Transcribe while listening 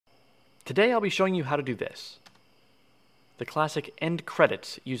Today I'll be showing you how to do this. The classic end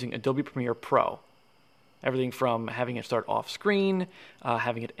credits using Adobe Premiere Pro. Everything from having it start off screen,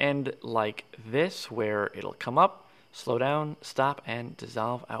 having it end like this, where it'll come up, slow down, stop, and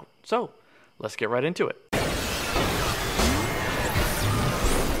dissolve out. So, let's get right into it.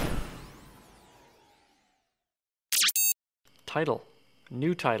 Title,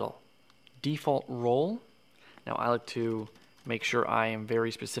 new title, default role. Now I like to make sure I am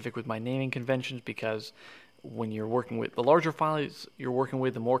very specific with my naming conventions, because when you're working with the larger files you're working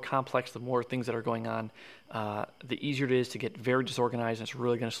with, the more complex, the more things that are going on, the easier it is to get very disorganized, and it's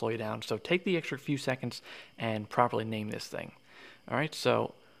really going to slow you down. So take the extra few seconds and properly name this thing. Alright,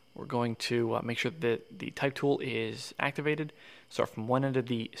 so we're going to make sure that the type tool is activated. Start from one end of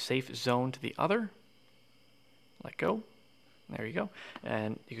the safe zone to the other. Let go. There you go.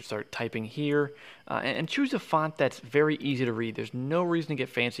 And you can start typing here. And choose a font that's very easy to read. There's no reason to get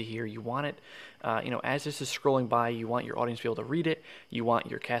fancy here. You want it, as this is scrolling by, you want your audience to be able to read it. You want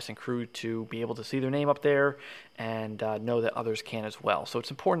your cast and crew to be able to see their name up there and know that others can as well. So it's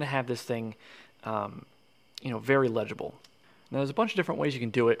important to have this thing, very legible. Now there's a bunch of different ways you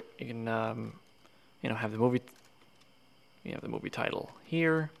can do it. You can, have the movie, the movie title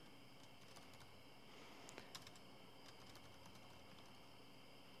here.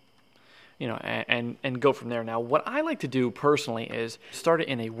 And go from there. Now, what I like to do personally is start it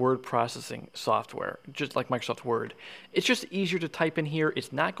in a word processing software, just like Microsoft Word. It's just easier to type in here.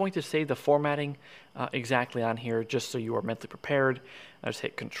 It's not going to say the formatting exactly on here, just so you are mentally prepared. I just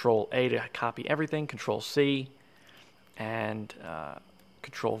hit Control A to copy everything, Control C, and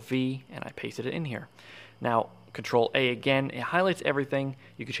Control V, and I pasted it in here. Now, Control A again, it highlights everything.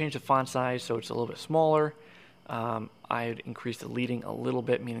 You can change the font size so it's a little bit smaller. I'd increase the leading a little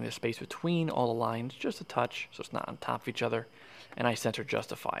bit, meaning the space between all the lines, just a touch, so it's not on top of each other, and I center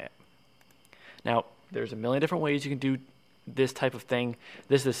justify it. Now, there's a million different ways you can do this type of thing.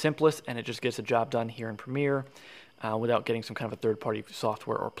 This is the simplest, and it just gets the job done here in Premiere without getting some kind of a third-party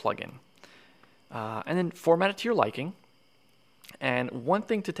software or plugin. And then format it to your liking. And one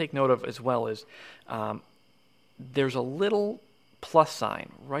thing to take note of as well is there's a little plus sign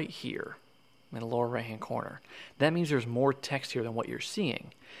right here in the lower right hand corner. That means there's more text here than what you're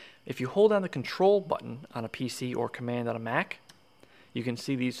seeing. If you hold down the control button on a PC or command on a Mac, you can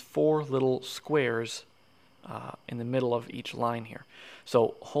see these 4 little squares in the middle of each line here.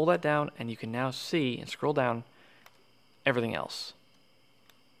 So hold that down and you can now see and scroll down everything else.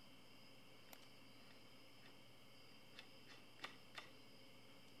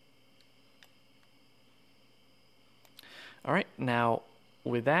 Alright, now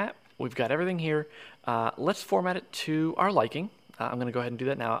with that, we've got everything here. Let's format it to our liking. I'm going to go ahead and do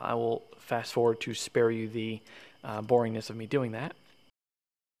that now. I will fast forward to spare you the boringness of me doing that.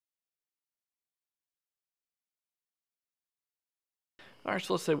 Alright,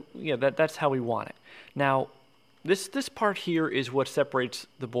 so let's say, that's how we want it. Now, this part here is what separates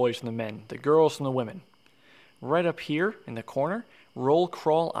the boys from the men, the girls from the women. Right up here in the corner, roll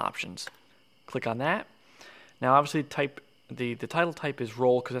crawl options. Click on that. Now, obviously, the title type is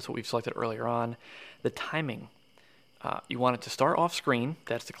roll because that's what we've selected earlier on. The timing, you want it to start off screen.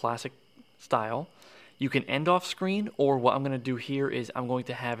 That's the classic style. You can end off screen, or what I'm going to do here is I'm going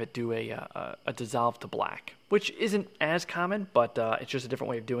to have it do a dissolve to black, which isn't as common, but it's just a different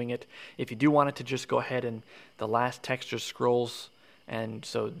way of doing it. If you do want it to just go ahead and the last text just scrolls, and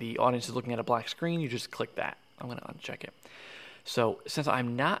so the audience is looking at a black screen, you just click that. I'm going to uncheck it. So since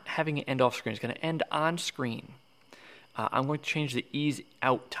I'm not having it end off screen, it's going to end on screen. I'm going to change the ease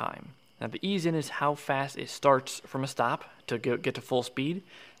out time. Now the ease in is how fast it starts from a stop to get to full speed.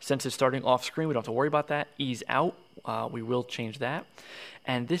 Since it's starting off screen, we don't have to worry about that. Ease out, we will change that.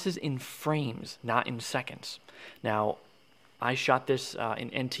 And this is in frames, not in seconds. Now, I shot this in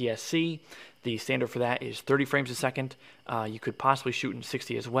NTSC. The standard for that is 30 frames a second. You could possibly shoot in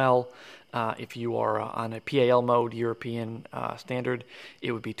 60 as well. If you are on a PAL mode, European standard,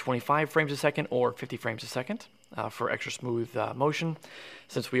 it would be 25 frames a second or 50 frames a second. For extra smooth motion.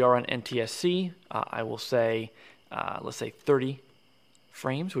 Since we are on NTSC, I will say, let's say 30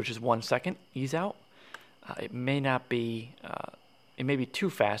 frames, which is 1 second, ease out. It may not be, it may be too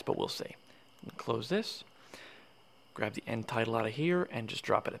fast, but we'll see. Close this, grab the end title out of here, and just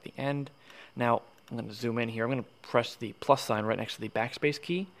drop it at the end. Now, I'm going to zoom in here. I'm going to press the plus sign right next to the backspace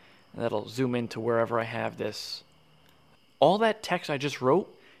key, and that'll zoom into wherever I have this. All that text I just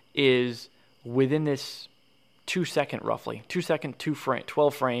wrote is within this 2 second, roughly 2 second,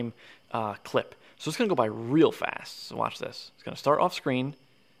 12 frame clip. So it's going to go by real fast. So watch this. It's going to start off screen,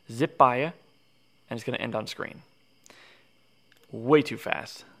 zip by you, and it's going to end on screen. Way too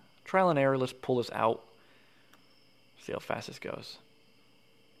fast. trial and error. Let's pull this out. See how fast this goes.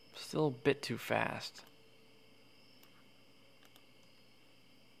 Still a bit too fast.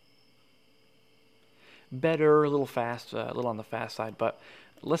 Better, a little fast, a little on the fast side, but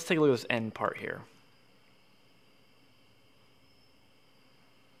let's take a look at this end part here.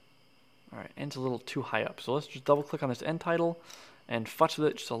 Alright, end's a little too high up, so let's just double click on this end title and futz with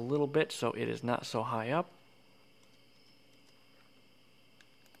it just a little bit so it is not so high up.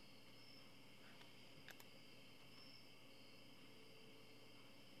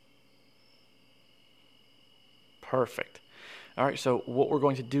 Perfect. All right, so what we're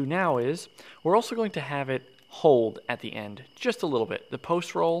going to do now is we're also going to have it hold at the end just a little bit. The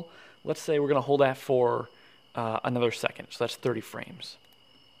post roll, let's say we're going to hold that for another second, so that's 30 frames.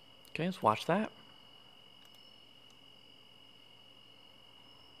 Okay, let's watch that.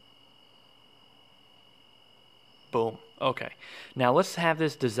 Boom. Okay, now let's have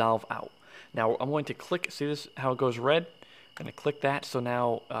this dissolve out. Now I'm going to click, see this, how it goes red? I'm going to click that, so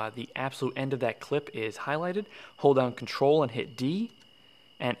now the absolute end of that clip is highlighted. Hold down Control and hit D,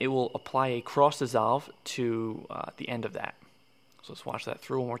 and it will apply a cross dissolve to the end of that. So let's watch that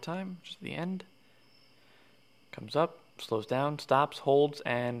through one more time, just the end. Comes up, slows down, stops, holds,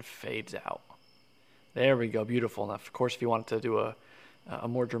 and fades out. There we go, beautiful. Now, of course, if you wanted to do a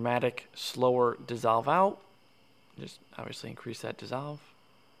more dramatic, slower dissolve out, just obviously increase that dissolve.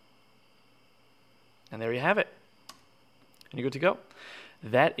 And there you have it. And you're good to go.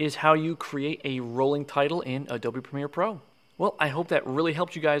 That is how you create a rolling title in Adobe Premiere Pro. Well, I hope that really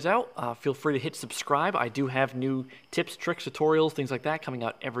helped you guys out. Feel free to hit subscribe. I do have new tips, tricks, tutorials, things like that coming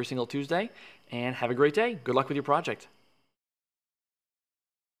out every single Tuesday. And have a great day. Good luck with your project.